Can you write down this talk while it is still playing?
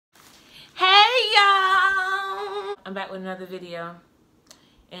I'm back with another video,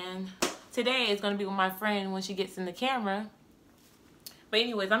 and today is going to be with my friend when she gets in the camera. But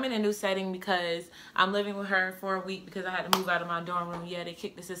anyways, I'm in a new setting because I'm living with her for a week because I had to move out of my dorm room. Yeah, they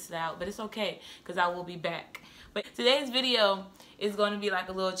kicked the sister out, but it's okay because I will be back. But today's video is going to be like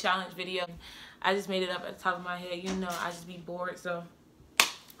a little challenge video. I just made it up at the top of my head. You know, I just be bored, so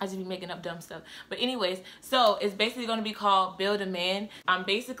I just be making up dumb stuff. But anyways, so it's basically going to be called Build a Man. I'm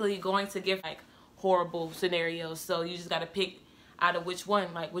basically going to give like horrible scenarios, so you just got to pick out of which one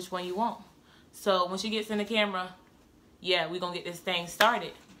you want. So when she gets in the camera, yeah, we're going to get this thing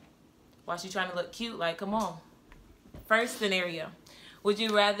started. While she's trying to look cute, like, come on. First scenario. Would you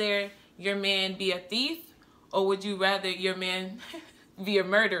rather your man be a thief, or would you rather your man be a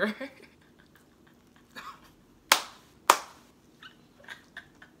murderer?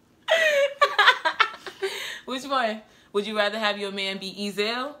 Which one? Would you rather have your man be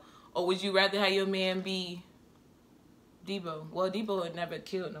Ezel, or would you rather have your man be Debo? Well, Debo had never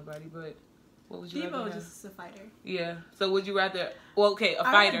killed nobody, but what would you rather have? Debo was just a fighter. Yeah. So would you rather? Well, okay, a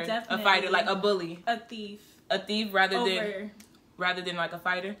fighter like a bully, a thief, rather than like a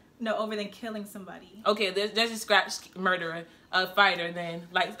fighter. No, over than killing somebody. Okay, let's just scratch murderer. A fighter then,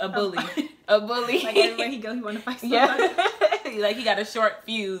 like a bully, a bully. Like everywhere he go, he want to fight somebody. Yeah. Like he got a short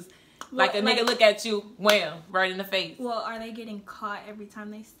fuse. Well, like a nigga look at you, wham, right in the face. Well, are they getting caught every time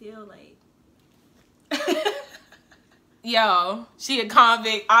they steal? Like, yo, she a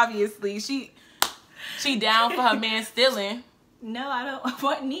convict. Obviously, she down for her man stealing. No, I don't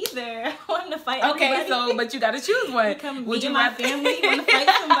want neither. I want him to fight. Okay, everybody. so but you got to choose one. Would you my family want to fight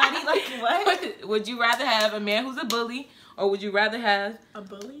somebody? Like what? Would you rather have a man who's a bully, or would you rather have a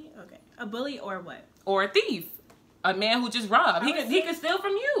bully? Okay, a bully or what? Or a thief, a man who just robbed. He could steal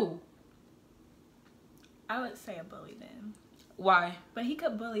from you. I would say a bully then. Why? But he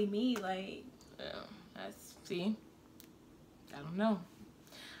could bully me, like. See, I don't know.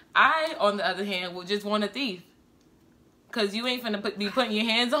 I, on the other hand, would just want a thief. Cause you ain't finna be putting your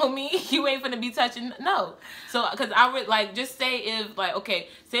hands on me. You ain't finna be touching, no. So, cause I would like, just say if like, okay,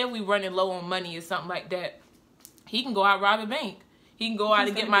 say if we running low on money or something like that, he can go out rob a bank. He can go out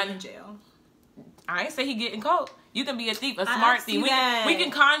and get my in jail. I ain't say he getting caught. You can be a thief, a smart thief. We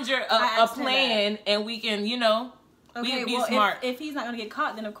can conjure a plan and we can, you know, we can be smart. If he's not gonna get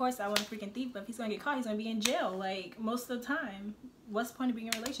caught, then of course I want a freaking thief. But if he's gonna get caught, he's gonna be in jail. Like most of the time. What's the point of being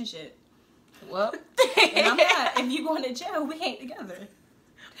in a relationship? Well, and I'm not. If you going to jail, we ain't together.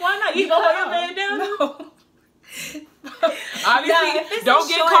 Why not? You gonna hold your man down? No. Obviously, don't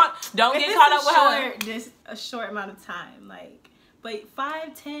get caught up with her. Just a short amount of time, like, but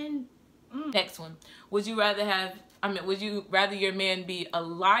 5, 10. Next one. Would you rather have? Would you rather your man be a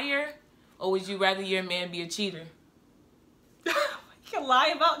liar, or would you rather your man be a cheater? He can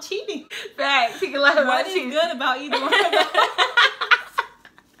lie about cheating. Facts. He can lie about cheating. What is good about either one of them?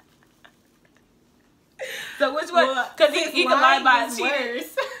 So which one? Because he can lie about cheating.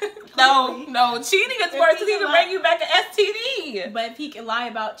 No, cheating is worse because he can bring you back an STD. But if he can lie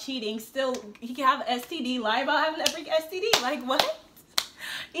about cheating, still he can have an STD. Lie about having a freak STD. Like what?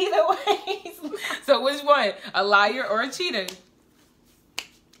 Either way. So which one? A liar or a cheater?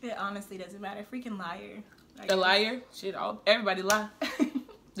 It honestly doesn't matter. Freaking liar. A liar? Shit, everybody lie.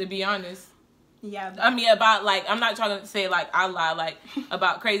 To be honest. Yeah. I mean, about like, I'm not trying to say like I lie like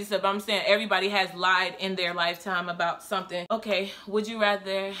about crazy stuff. But I'm saying everybody has lied in their lifetime about something. Okay, would you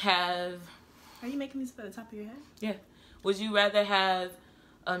rather have? Are you making this at the top of your head? Yeah. Would you rather have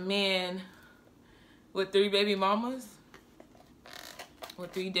a man with 3 baby mamas, or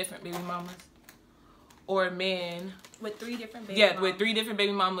 3 different baby mamas, or a man with 3 different baby mamas? With 3 different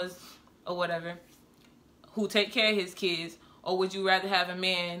baby mamas or whatever, who take care of his kids, or would you rather have a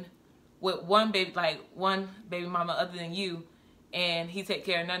man with one baby mama other than you, and he take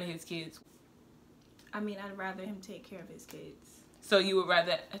care of none of his kids? I mean, I'd rather him take care of his kids. So you would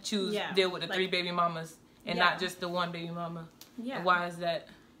rather deal with the 3 baby mamas and not just the 1 baby mama? Yeah. And why is that?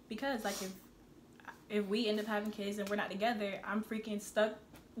 Because like if we end up having kids and we're not together, I'm freaking stuck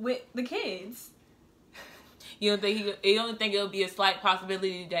with the kids. You don't think it'll be a slight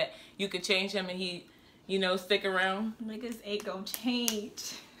possibility that you could change him and he, you know, stick around? Niggas ain't gonna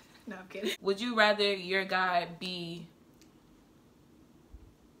change. No, I'm kidding. Would you rather your guy be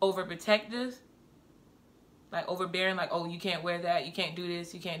overprotective? Like overbearing, like, oh, you can't wear that, you can't do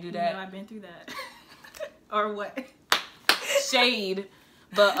this, you can't do that. No, I've been through that. Or what? Shade.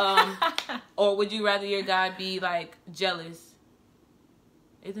 But or would you rather your guy be like jealous?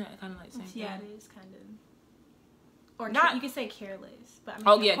 Isn't that kind of like the same thing? Yeah, it is kind of. Or not. You could say careless, but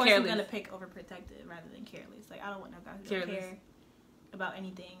I mean, of course careless. I'm gonna pick overprotective rather than careless. Like I don't want no guy who don't care. about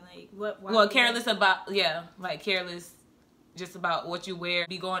anything. Like what? Well, careless about like careless, just about what you wear.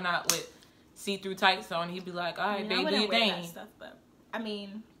 Be going out with see-through tights on. He'd be like, all right, baby, do your thing. That stuff, but I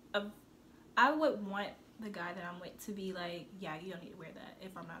mean, I would want the guy that I'm with to be like, yeah, you don't need to wear that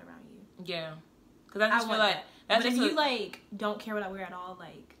if I'm not around you. Yeah, because I just feel like that's just if you like don't care what I wear at all,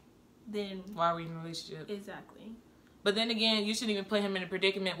 like then why are we in a relationship? Exactly. But then again, you shouldn't even put him in a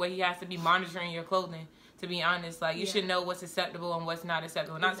predicament where he has to be monitoring your clothing. To be honest, like you should know what's acceptable and what's not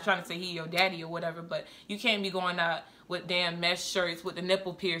acceptable. Not trying to say he your daddy or whatever, but you can't be going out with damn mesh shirts with the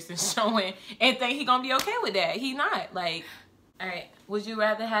nipple piercings showing and think he gonna be okay with that. He not. Like, all right, would you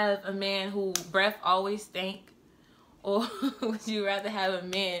rather have a man who breath always stink, or would you rather have a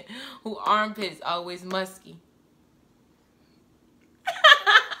man who armpits always musky?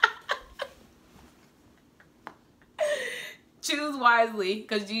 Choose wisely,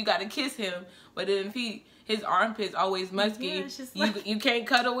 because you gotta kiss him, but then if his armpits always musky, you can't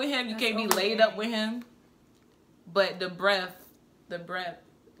cuddle with him, you can't be laid up with him. But the breath,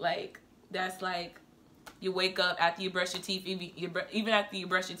 like that's like you wake up after you brush your teeth, even after you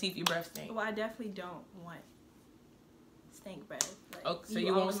brush your teeth, your breath stink. Well, I definitely don't want stink breath. Like, okay, so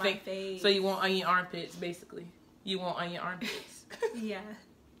you won't stink. So you won't on your armpits, basically. You won't on your armpits. Yeah,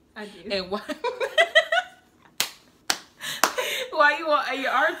 I do. And why? Why you want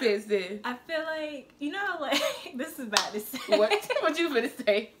your armpits then? I feel like, you know how like, this is bad to say. What you finna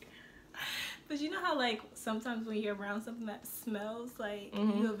say? But you know how like sometimes when you're around something that smells, like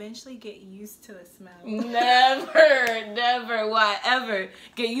you eventually get used to the smell. Never, why ever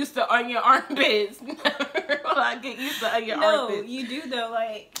get used to on your armpits? Never will I get used to on your armpits. No, you do though.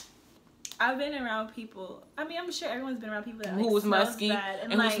 Like I've been around people. I mean, I'm sure everyone's been around people that like, who was musky bad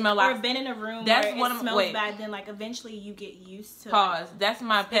and like, who smell like. Or been in a room that's where one it of smells bad. Then like eventually you get used to. Pause. Like, that's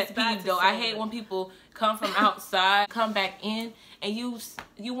my pet peeve though. I hate when people come from outside, come back in, and you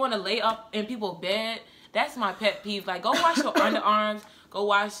want to lay up in people's bed. That's my pet peeve. Like, go wash your underarms. Go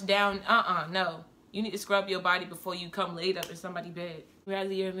wash down. No. You need to scrub your body before you come laid up in somebody's bed.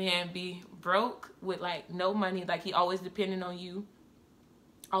 Rather your man be broke with like no money, like he always depending on you.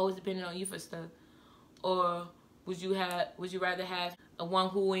 Always depending on you for stuff. Or would you rather have a one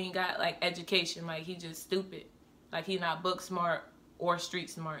who ain't got like education, like he just stupid, like he not book smart or street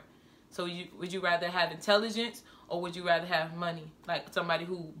smart? So would you rather have intelligence or would you rather have money, like somebody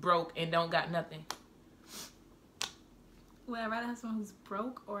who broke and don't got nothing? Would I rather have someone who's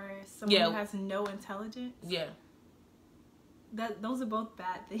broke or someone who has no intelligence? Yeah. Those are both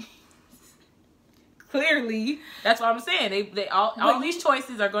bad things. Clearly, that's what I'm saying. They all these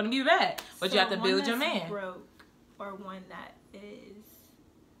choices are going to be bad, but so you have to build your man. Broke or one that is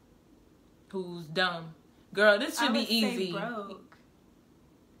who's dumb. Girl, this should be easy. Broke.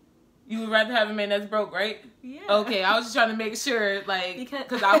 You would rather have a man that's broke, right? Yeah. Okay, I was just trying to make sure, like,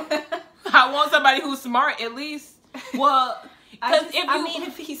 because I want somebody who's smart at least. Well, because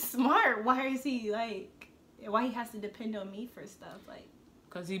if he's smart, why he has to depend on me for stuff like?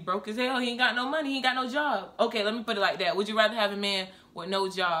 Because he broke as hell. He ain't got no money. He ain't got no job. Okay, let me put it like that. Would you rather have a man with no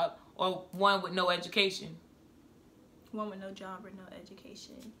job or one with no education? One with no job or no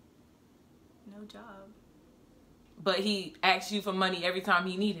education. No job. But he asks you for money every time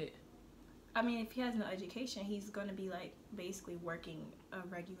he need it. I mean, if he has no education, he's going to be, like, basically working a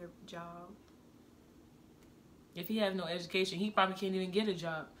regular job. If he has no education, he probably can't even get a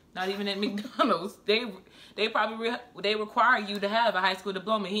job. Not even at McDonald's. They probably they require you to have a high school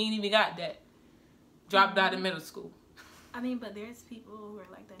diploma. He ain't even got that. Dropped out of middle school. I mean, but there's people who are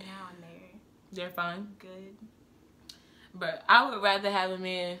like that now and they're fine. Good. But I would rather have a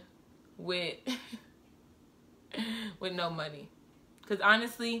man with no money. Because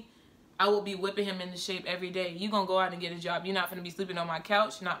honestly, I will be whipping him into shape every day. You gonna go out and get a job. You're not gonna be sleeping on my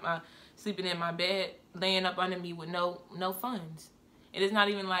couch, sleeping in my bed, laying up under me with no funds. It is not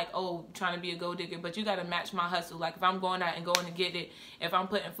even like, oh, trying to be a gold digger, but you got to match my hustle. Like, if I'm going out and going to get it, if I'm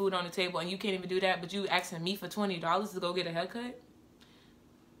putting food on the table and you can't even do that, but you asking me for $20 to go get a haircut?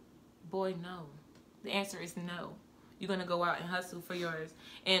 Boy, no. The answer is no. You're going to go out and hustle for yours.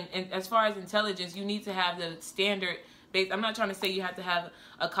 And as far as intelligence, you need to have the standard base. I'm not trying to say you have to have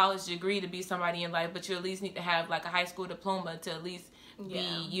a college degree to be somebody in life, but you at least need to have, like, a high school diploma to at least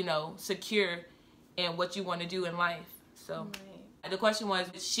be, secure in what you want to do in life. So... Right. The question was,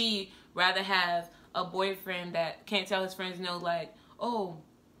 would she rather have a boyfriend that can't tell his friends no, like, oh,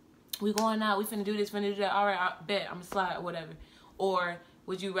 we going out, we finna do this, finna do that, all right, I bet, I'm gonna slide, or whatever. Or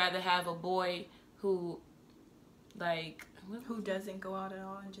would you rather have a boy who, like... Who doesn't go out at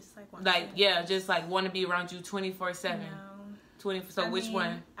all and just, like, want to be around you 24/7? No. 20. So which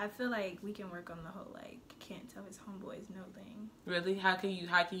one? I feel like we can work on the whole like can't tell his homeboys no thing. Really? How can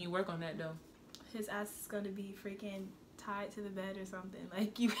you work on that though? His ass is gonna be freaking tied to the bed or something.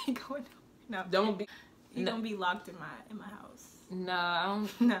 Like you ain't going. No. Don't be. You're gonna be locked in my house. No, I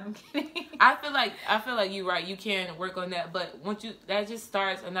don't. No, I'm kidding. I feel like you're right. You can work on that, but once that just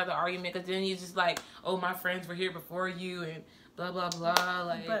starts another argument, because then you just like, oh, my friends were here before you and blah blah blah.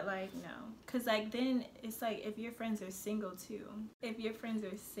 Like, but like no, cause like then it's like if your friends are single too. If your friends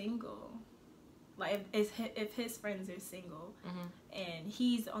are single, like if his friends are single, and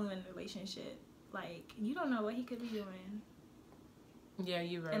he's the only one in the relationship, like you don't know what he could be doing. Yeah,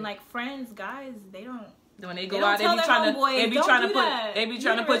 you're right. And like friends, guys, they don't. When they go out, they be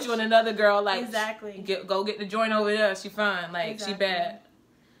trying to put you on another girl. Like, exactly. Go get the joint over there. She fine. Like, exactly. She bad.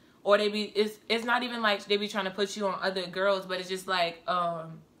 Or they be, it's not even like they be trying to put you on other girls, but it's just like,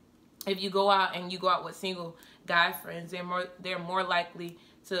 if you go out and you go out with single guy friends, they're more likely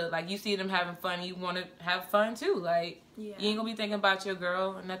to, like, you see them having fun, you want to have fun too. Like, you ain't gonna be thinking about your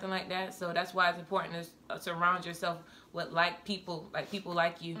girl or nothing like that. So that's why it's important to surround yourself with people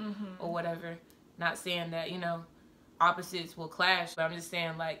like you or whatever. Not saying that, you know, opposites will clash, but I'm just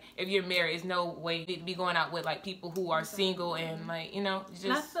saying, like, if you're married, there's no way to be going out with, like, people who are single and, like, you know, just...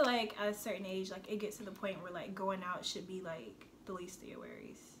 And I feel like at a certain age, like, it gets to the point where, like, going out should be, like, the least of your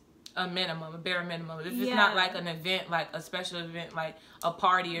worries. A minimum, a bare minimum. If it's not, like, an event, like, a special event, like, a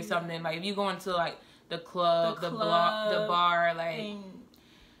party or something, like, if you go into, like, the club, the bar, like,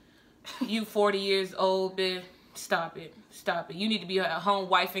 you 40 years old, bitch, stop it. You need to be at home,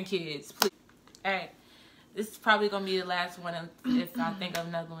 wife and kids, please. Alright, this is probably going to be the last one if I think of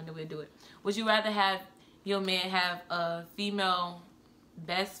another one that we'll do it. Would you rather have your man have a female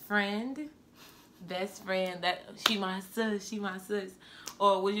best friend that she my sis,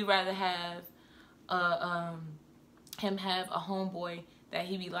 or would you rather have him have a homeboy that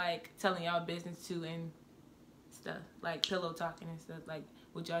he be like telling y'all business to and stuff, like pillow talking and stuff, like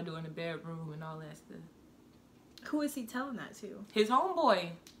what y'all do in the bedroom and all that stuff? Who is he telling that to? His homeboy.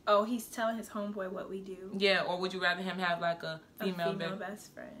 Oh, he's telling his homeboy what we do. Yeah, or would you rather him have like a female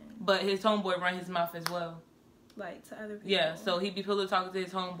best friend? But his homeboy run his mouth as well. Like to other people. Yeah, so he be pillow talking to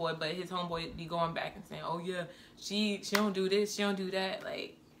his homeboy, but his homeboy be going back and saying, "Oh yeah, she don't do this, she don't do that."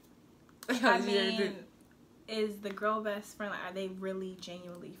 Like, I mean, is the girl best friend? Like, are they really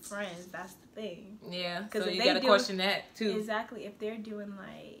genuinely friends? That's the thing. Yeah, so you gotta question that too. Exactly. If they're doing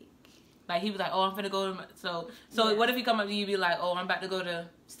like he was like, "Oh, I'm finna go to so what if he come up to you and be like, "Oh, I'm about to go to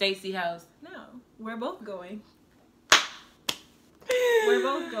Stacy house"? No, we're both going. We're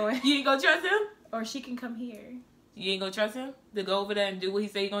both going. You ain't gonna trust him? Or she can come here. You ain't gonna trust him to go over there and do what he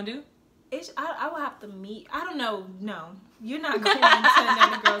say he gonna do? I will have to meet. I don't know. No, you're not going to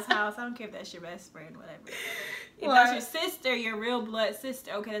another girl's house. I don't care if that's your best friend, whatever. If that's your sister, your real blood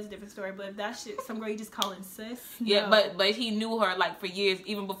sister, okay, that's a different story. But if that's some girl you just calling sis, yeah, but he knew her like for years,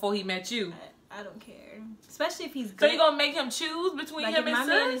 even before he met you. I don't care, especially if he's good. So you gonna make him choose between him and sis?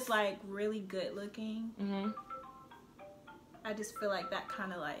 My man is like really good looking. I just feel like that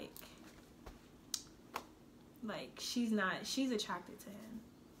kind of like she's attracted to him.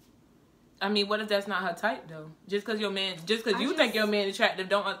 I mean, what if that's not her type though? Just because you think your man attractive,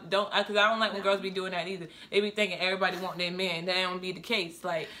 don't because I don't like when girls be doing that either. They be thinking everybody want their man. That don't be the case.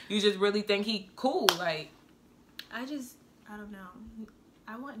 Like, you just really think he cool. Like, I don't know.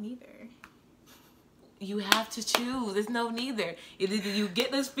 I want neither. You have to choose. There's no neither. Either you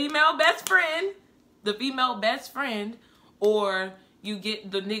get this female best friend, or you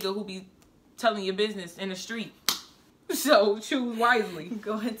get the nigga who be telling your business in the street. So choose wisely.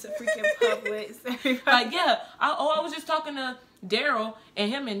 Going to freaking Publix. Everybody. Like, yeah. I was just talking to Daryl and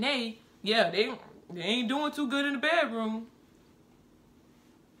him and Nay. Yeah, they ain't doing too good in the bedroom.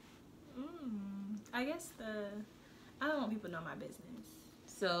 I guess I don't want people to know my business.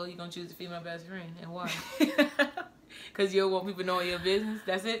 So you're gonna choose the female best friend, and why? Because you don't want people knowing your business.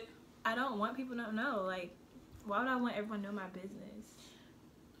 That's it. I don't want people to know. Like, why would I want everyone to know my business?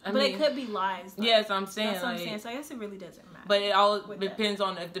 I mean, it could be lies. Though. Yes, I'm saying. That's what I'm saying. So I guess it really doesn't matter. But it all depends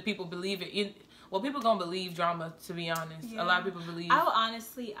on if the people believe it. People gonna believe drama, to be honest. Yeah. A lot of people believe. I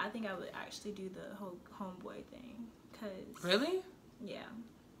think I would actually do the whole homeboy thing. Really? Yeah.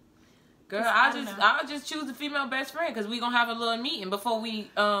 Girl, I'll just choose the female best friend because we gonna have a little meeting before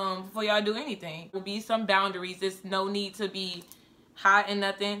y'all do anything. There will be some boundaries. There's no need to be hiding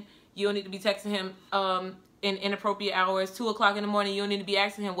nothing. You don't need to be texting him in inappropriate hours, 2 o'clock in the morning. You don't need to be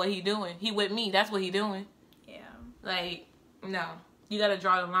asking him what he doing. He with me. That's what he doing. Yeah. Like, no. You got to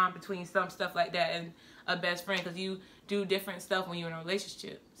draw the line between some stuff like that and a best friend because you do different stuff when you're in a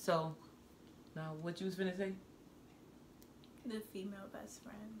relationship. So, now, what you was finna say? The female best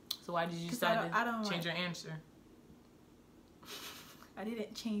friend. So why did you decide to change your answer? I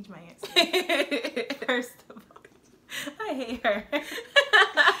didn't change my answer. First of all, I hate her.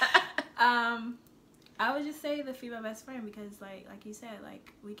 I would just say the female best friend because, like you said,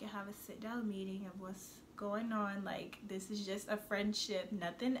 like we can have a sit down meeting of what's going on. Like this is just a friendship,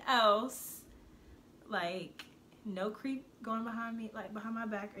 nothing else. Like no creep going behind me, like behind my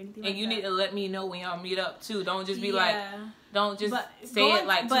back or anything. And like you that. need to let me know when y'all meet up too. Don't just be like, don't just say it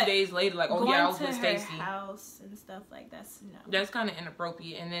like 2 days later, like, oh yeah, I was with Stacy. House and stuff like that's no. That's kind of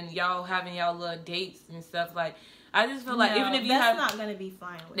inappropriate. And then y'all having y'all little dates and stuff like. I just feel like even if you have, that's not gonna be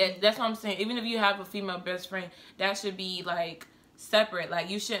fine with me. That's what I'm saying. Even if you have a female best friend, that should be like separate. Like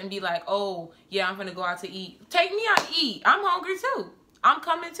you shouldn't be like, oh yeah, I'm gonna go out to eat. Take me out to eat. I'm hungry too. I'm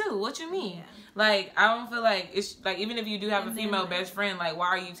coming too. What you mean? Yeah. Like I don't feel like it's like even if you do have a female best friend, like why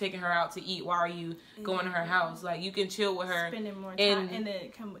are you taking her out to eat? Why are you going to her house? Like you can chill with her, spending more time, and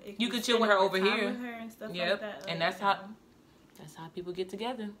then you can chill with her over here. With her and stuff yep, like that. Like, and that's how people get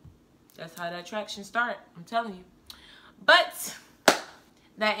together. That's how that attraction start. I'm telling you. But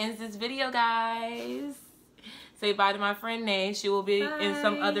that ends this video, guys. Say bye to my friend Nay. She will be in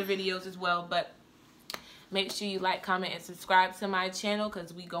some other videos as well. But make sure you like, comment, and subscribe to my channel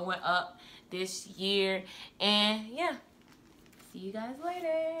because we going up this year. And yeah, see you guys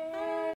later.